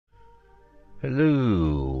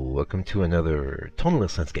Hello, welcome to another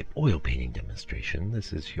tonalist landscape oil painting demonstration.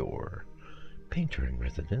 This is your painter in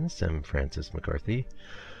residence. I'm Francis McCarthy.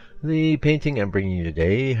 The painting I'm bringing you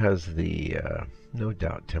today has the no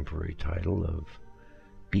doubt temporary title of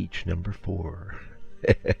Beach Number 4.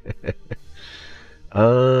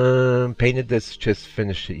 Painted this, just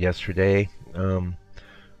finished it yesterday.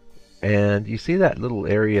 And you see that little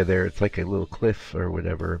area there, it's like a little cliff or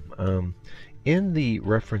whatever. In the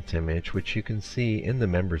reference image, which you can see in the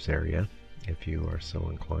members area, if you are so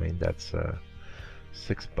inclined, that's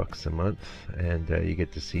 $6 a month, and you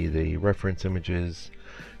get to see the reference images,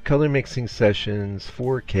 color mixing sessions,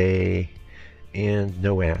 4K, and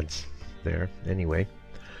no ads there. Anyway,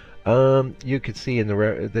 you could see in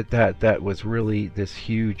the that was really this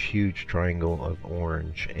huge triangle of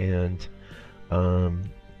orange, and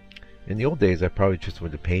in the old days, I probably just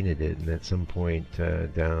would have painted it, and at some point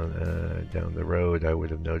down the road, I would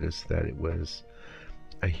have noticed that it was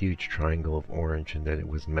a huge triangle of orange and that it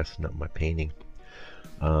was messing up my painting.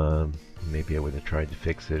 Maybe I would have tried to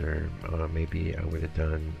fix it, or maybe I would have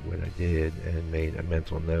done what I did and made a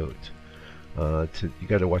mental note. You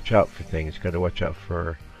got to watch out for things. You got to watch out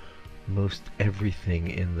for most everything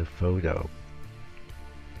in the photo.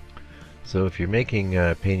 So if you're making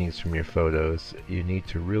paintings from your photos, you need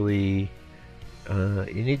to really,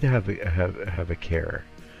 you need to have a care.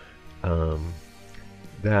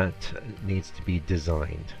 That needs to be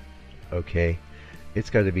designed. Okay,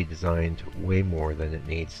 it's got to be designed way more than it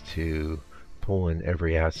needs to pull in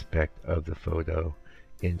every aspect of the photo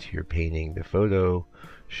into your painting. The photo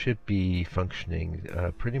should be functioning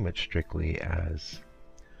pretty much strictly as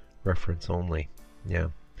reference only. Yeah.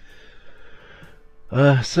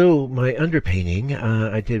 So my underpainting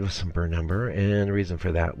I did with some burn umber, and the reason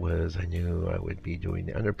for that was I knew I would be doing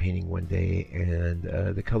the underpainting one day and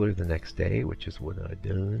the color the next day, which is what I've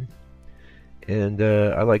done. And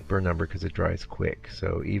I like burn umber because it dries quick,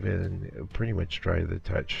 so even pretty much dry to the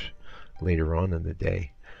touch later on in the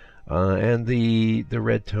day. And the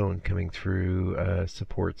red tone coming through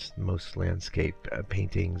supports most landscape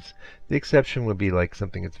paintings. The exception would be like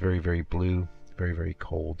something that's very blue, very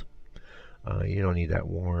cold. You don't need that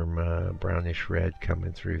warm brownish red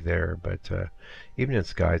coming through there, but even in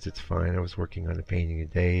skies it's fine. I was working on a painting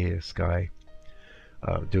today, a sky,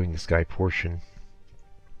 doing the sky portion,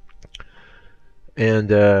 and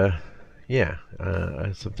yeah,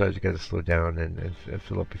 sometimes you got to slow down and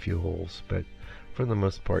fill up a few holes, but for the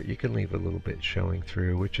most part you can leave a little bit showing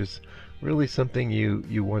through, which is really something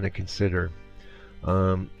you want to consider.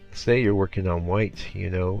 Say you're working on white, you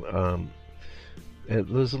know.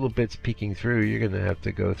 Those little bits peeking through, you're going to have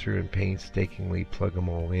to go through and painstakingly plug them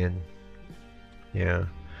all in. Yeah.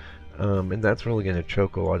 And that's really going to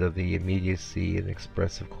choke a lot of the immediacy and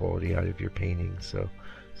expressive quality out of your painting. So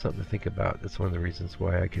something to think about. That's one of the reasons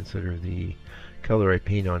why I consider the color I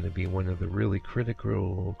paint on to be one of the really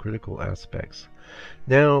critical aspects.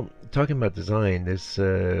 Now, talking about design, this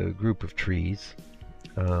group of trees.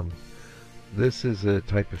 This is a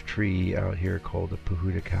type of tree out here called a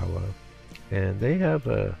Pohutukawa. And they have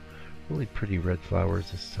really pretty red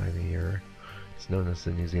flowers this time of year. It's known as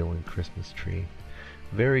the New Zealand Christmas tree.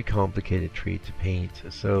 Very complicated tree to paint.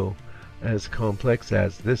 So as complex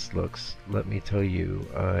as this looks, let me tell you,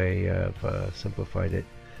 I have simplified it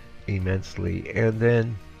immensely. And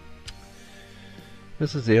then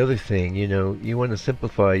this is the other thing, you know, you want to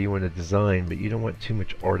simplify, you want to design, but you don't want too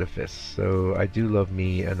much artifice. So I do love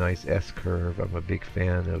me a nice S-curve. I'm a big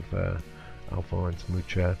fan of Alphonse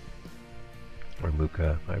Mucha, or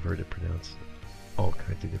Mucha, I've heard it pronounced all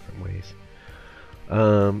kinds of different ways.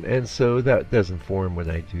 And so that does inform what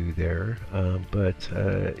I do there, but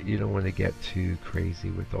you don't want to get too crazy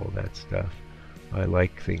with all that stuff. I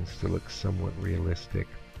like things to look somewhat realistic.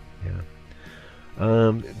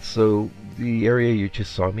 Yeah. So the area you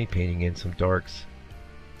just saw me painting in, some darks,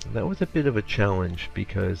 that was a bit of a challenge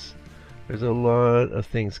because there's a lot of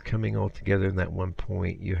things coming all together in that one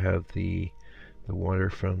point. You have the water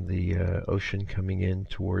from the ocean coming in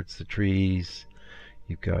towards the trees.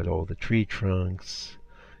 You've got all the tree trunks.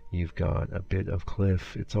 You've got a bit of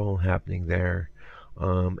cliff. It's all happening there.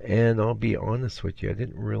 And I'll be honest with you, I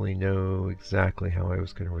didn't really know exactly how I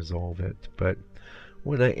was going to resolve it. But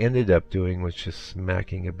what I ended up doing was just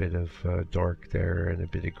smacking a bit of dark there and a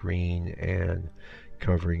bit of green and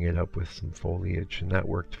covering it up with some foliage. And that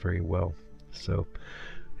worked very well. So,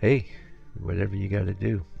 hey, whatever you got to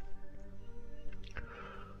do.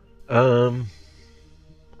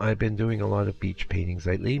 I've been doing a lot of beach paintings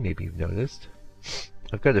lately, maybe you've noticed.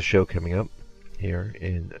 I've got a show coming up here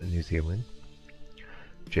in New Zealand,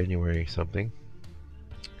 January something.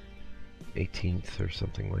 18th or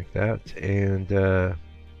something like that. And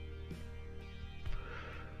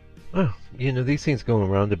oh, you know, these things go in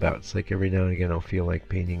roundabouts. Like every now and again, I'll feel like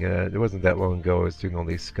painting. It wasn't that long ago I was doing all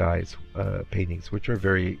these skies paintings, which are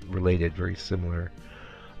very related, very similar.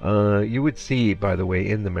 You would see, by the way,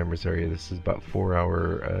 in the members area, this is about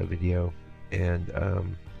 4-hour video,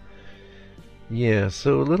 and yeah,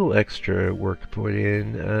 so a little extra work put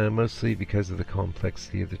in, mostly because of the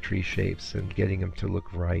complexity of the tree shapes and getting them to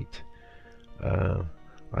look right. I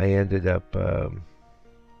ended up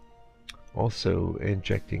also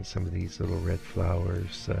injecting some of these little red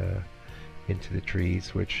flowers into the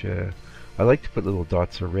trees, which I like to put little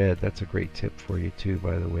dots of red. That's a great tip for you too,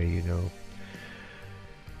 by the way, you know.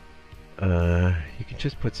 You can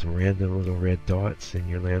just put some random little red dots in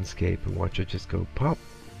your landscape and watch it just go pop,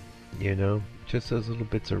 you know. Just those little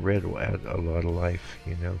bits of red will add a lot of life,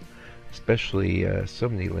 you know. Especially so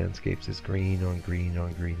many landscapes is green on green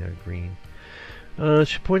on green on green. I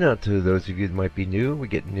should point out to those of you that might be new, we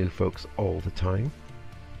get new folks all the time.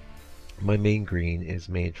 My main green is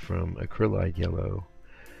made from acrylide yellow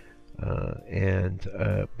and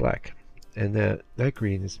black. And that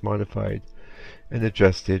green is modified and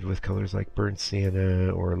adjusted with colors like burnt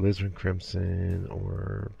sienna or alizarin crimson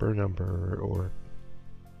or burnt umber or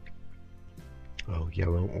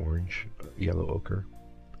yellow orange, yellow ochre.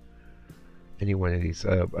 Any one of these,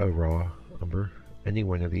 raw umber. Any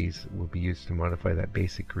one of these will be used to modify that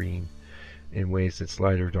basic green in ways that's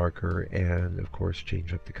lighter, darker, and of course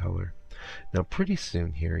change up the color. Now pretty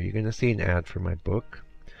soon here you're going to see an ad for my book.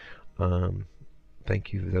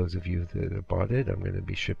 Thank you to those of you that have bought it. I'm going to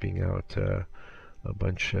be shipping out a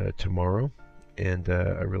bunch tomorrow, and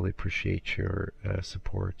I really appreciate your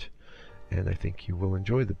support, and I think you will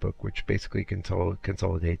enjoy the book, which basically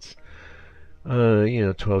consolidates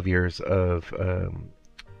 12 years of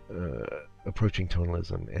approaching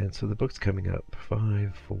tonalism. And so the book's coming up.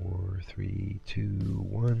 5, 4, 3, 2,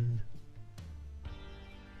 1.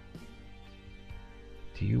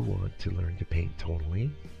 Do you want to learn to paint tonally?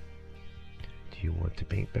 Do you want to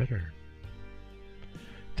paint better?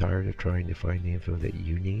 Tired of trying to find the info that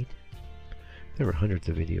you need? There are hundreds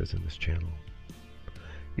of videos on this channel.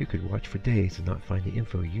 You could watch for days and not find the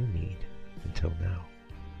info you need until now.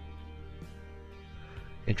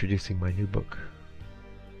 Introducing my new book,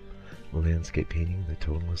 Landscape Painting the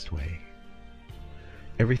Tonalist Way.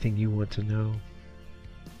 Everything you want to know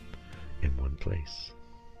in one place.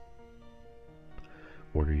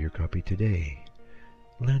 Order your copy today.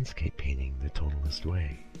 Landscape Painting the Tonalist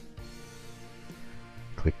Way.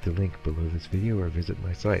 Click the link below this video or visit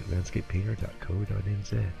my site,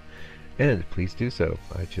 landscapepainter.co.nz. And please do so.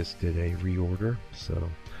 I just did a reorder, so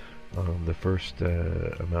the first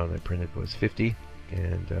amount I printed was 50,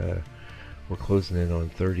 and we're closing in on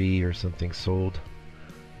 30 or something sold.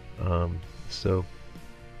 Some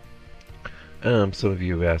of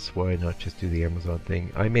you have asked why not just do the Amazon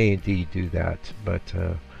thing. I may indeed do that, but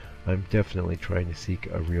I'm definitely trying to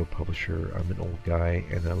seek a real publisher. I'm an old guy,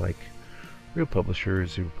 and I like real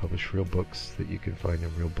publishers who publish real books that you can find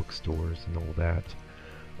in real bookstores and all that.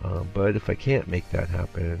 But if I can't make that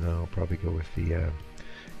happen, I'll probably go with the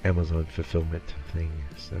Amazon fulfillment thing.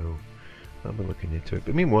 So I've been looking into it.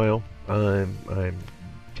 But meanwhile, I'm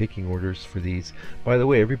taking orders for these. By the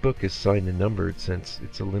way, every book is signed and numbered since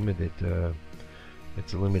it's a limited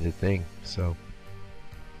thing. So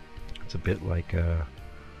it's a bit like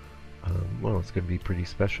well, it's going to be pretty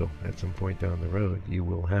special. At some point down the road, you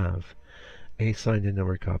will have a signed and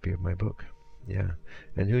numbered copy of my book. Yeah,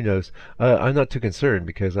 and who knows? I'm not too concerned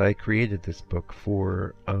because I created this book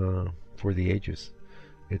for the ages.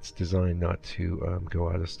 It's designed not to go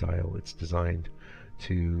out of style. It's designed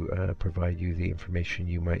to provide you the information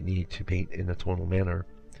you might need to paint in a tonal manner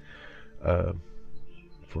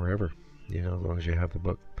forever. You know, as long as you have the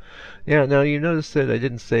book. Yeah. Now you notice that I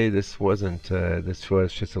didn't say this wasn't. This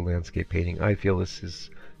was just a landscape painting. I feel this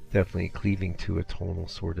is definitely cleaving to a tonal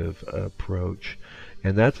sort of approach,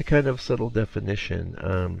 and that's a kind of subtle definition.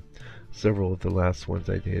 Several of the last ones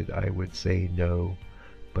I did, I would say no,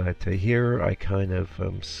 but here I kind of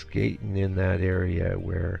skating in that area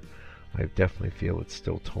where I definitely feel it's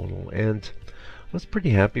still tonal, and I was pretty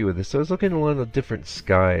happy with this. So I was looking at a lot of different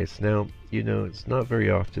skies. Now, you know, it's not very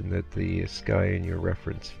often that the sky in your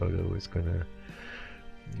reference photo is going to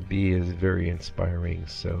be as very inspiring,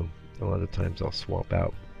 so a lot of times I'll swap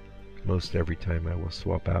out. Most every time I will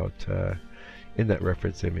swap out in that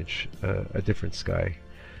reference image a different sky.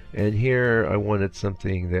 And here I wanted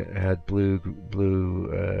something that had blue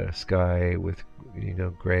sky with, you know,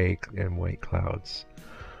 gray and white clouds.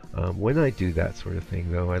 When I do that sort of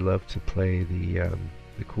thing, though, I love to play the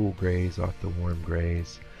cool grays off the warm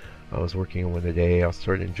grays. I was working on one today. I'll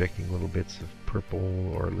start injecting little bits of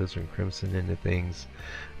purple or alizarin crimson into things.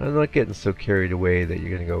 I'm not getting so carried away that you're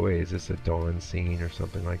going to go, wait, is this a dawn scene or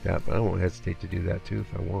something like that? But I won't hesitate to do that too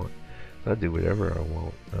if I want. I'll do whatever I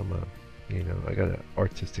want. I got an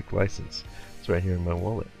artistic license. It's right here in my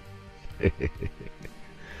wallet.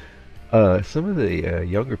 Some of the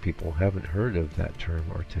younger people haven't heard of that term,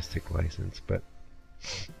 artistic license, but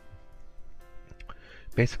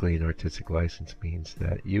basically an artistic license means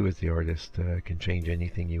that you as the artist can change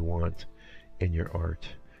anything you want in your art.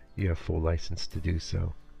 You have full license to do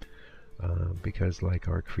so. Because like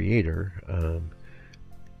our creator,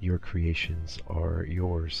 your creations are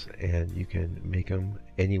yours and you can make them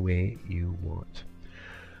any way you want.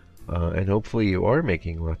 And hopefully you are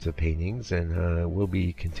making lots of paintings, and will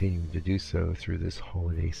be continuing to do so through this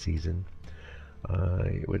holiday season.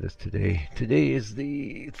 What is today? Today is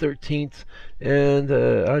the 13th, and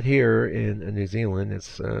out here in New Zealand,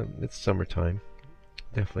 it's summertime,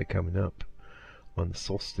 definitely coming up on the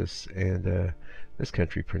solstice, and this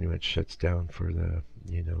country pretty much shuts down for the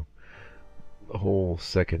whole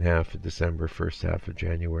second half of December, first half of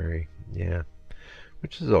January. Yeah,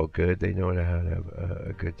 which is all good. They know how to have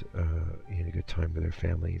a good good time with their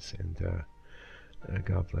families, and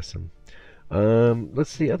God bless them. Let's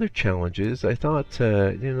see, other challenges. I thought,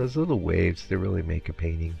 those little waves, they really make a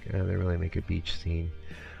painting. They really make a beach scene.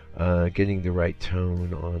 Getting the right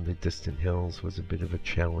tone on the distant hills was a bit of a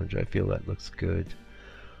challenge. I feel that looks good.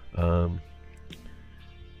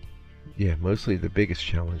 Yeah, mostly the biggest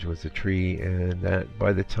challenge was the tree, and that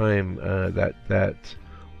by the time that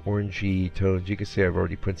orangey tones, you can see I've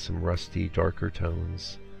already put some rusty, darker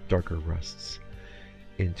tones, darker rusts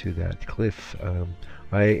into that cliff.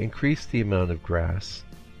 I increased the amount of grass,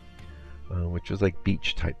 which was like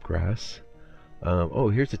beach type grass. Oh,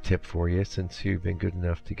 here's a tip for you, since you've been good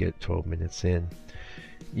enough to get 12 minutes in.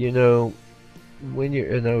 When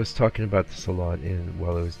you're, and I was talking about this a lot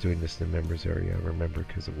while I was doing this in the members area. I remember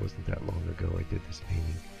because it wasn't that long ago I did this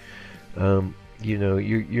painting.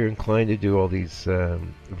 You're inclined to do all these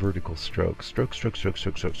vertical strokes. Stroke, stroke, stroke,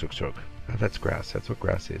 stroke, stroke, stroke, stroke. Oh, that's grass. That's what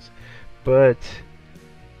grass is. But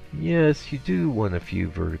yes, you do want a few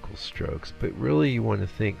vertical strokes, but really you want to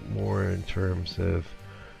think more in terms of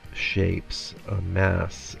shapes, a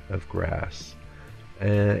mass of grass.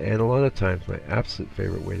 And a lot of times my absolute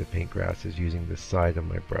favorite way to paint grass is using the side of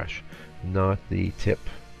my brush, not the tip.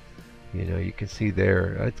 You can see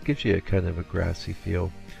there, it gives you a kind of a grassy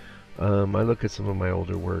feel. I look at some of my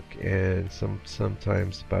older work, and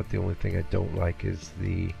sometimes about the only thing I don't like is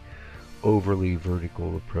the overly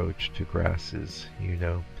vertical approach to grasses,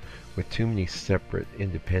 with too many separate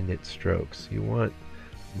independent strokes. You want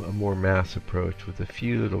a more mass approach with a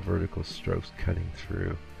few little vertical strokes cutting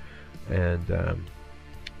through, and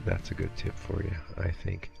that's a good tip for you, I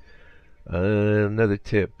think. Another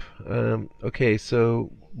tip. Okay, so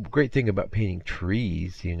great thing about painting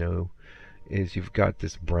trees, is you've got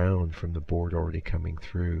this brown from the board already coming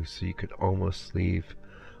through, so you could almost leave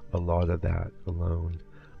a lot of that alone,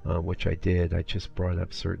 which I did. I just brought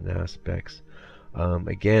up certain aspects.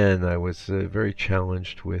 Again, I was very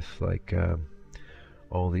challenged with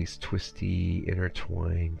all these twisty,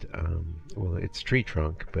 intertwined, well, it's tree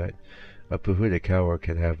trunk, but a Pohuta kaua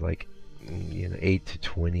can have 8 to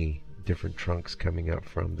 20 different trunks coming up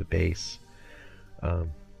from the base.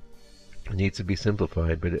 It needs to be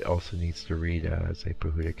simplified, but it also needs to read as a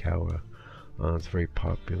Pohuta kaua. It's very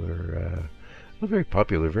popular,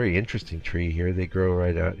 very interesting tree here. They grow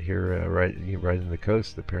right out here, right in the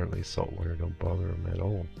coast. Apparently saltwater don't bother them at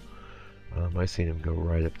all. I've seen them go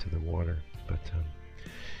right up to the water. But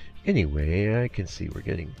anyway, I can see we're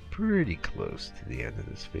getting pretty close to the end of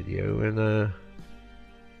this video, and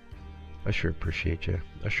I sure appreciate you.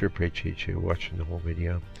 I sure appreciate you watching the whole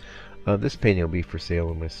video. This painting will be for sale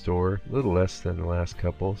in my store, a little less than the last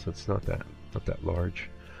couple, so it's not that large.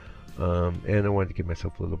 And I wanted to give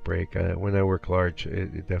myself a little break. When I work large,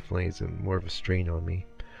 it definitely is more of a strain on me.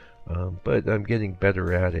 But I'm getting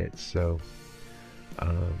better at it, so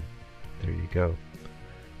there you go.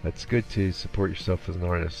 It's good to support yourself as an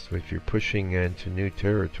artist. If you're pushing into new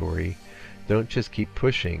territory, don't just keep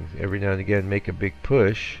pushing. Every now and again, make a big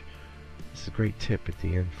push. This is a great tip at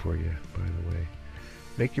the end for you, by the way.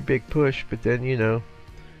 Make your big push, but then,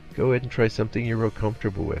 go ahead and try something you're real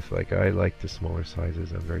comfortable with. Like, I like the smaller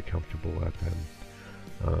sizes. I'm very comfortable at them.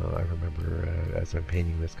 I remember as I'm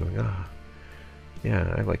painting this going,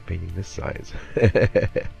 yeah, I like painting this size.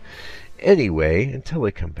 Anyway, until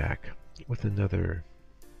I come back with another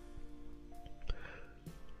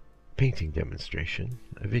painting demonstration,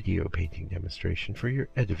 a video painting demonstration for your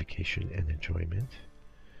edification and enjoyment,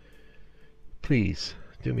 please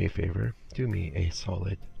do me a favor. Do me a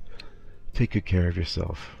solid. Take good care of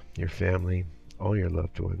yourself, your family, all your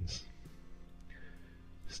loved ones.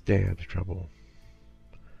 Stay out of trouble.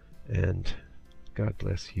 And God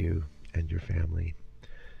bless you and your family.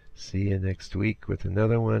 See you next week with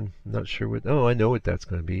another one. Not sure what... Oh, I know what that's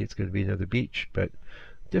going to be. It's going to be another beach, but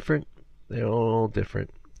different. They're all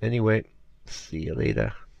different. Anyway, see you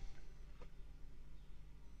later.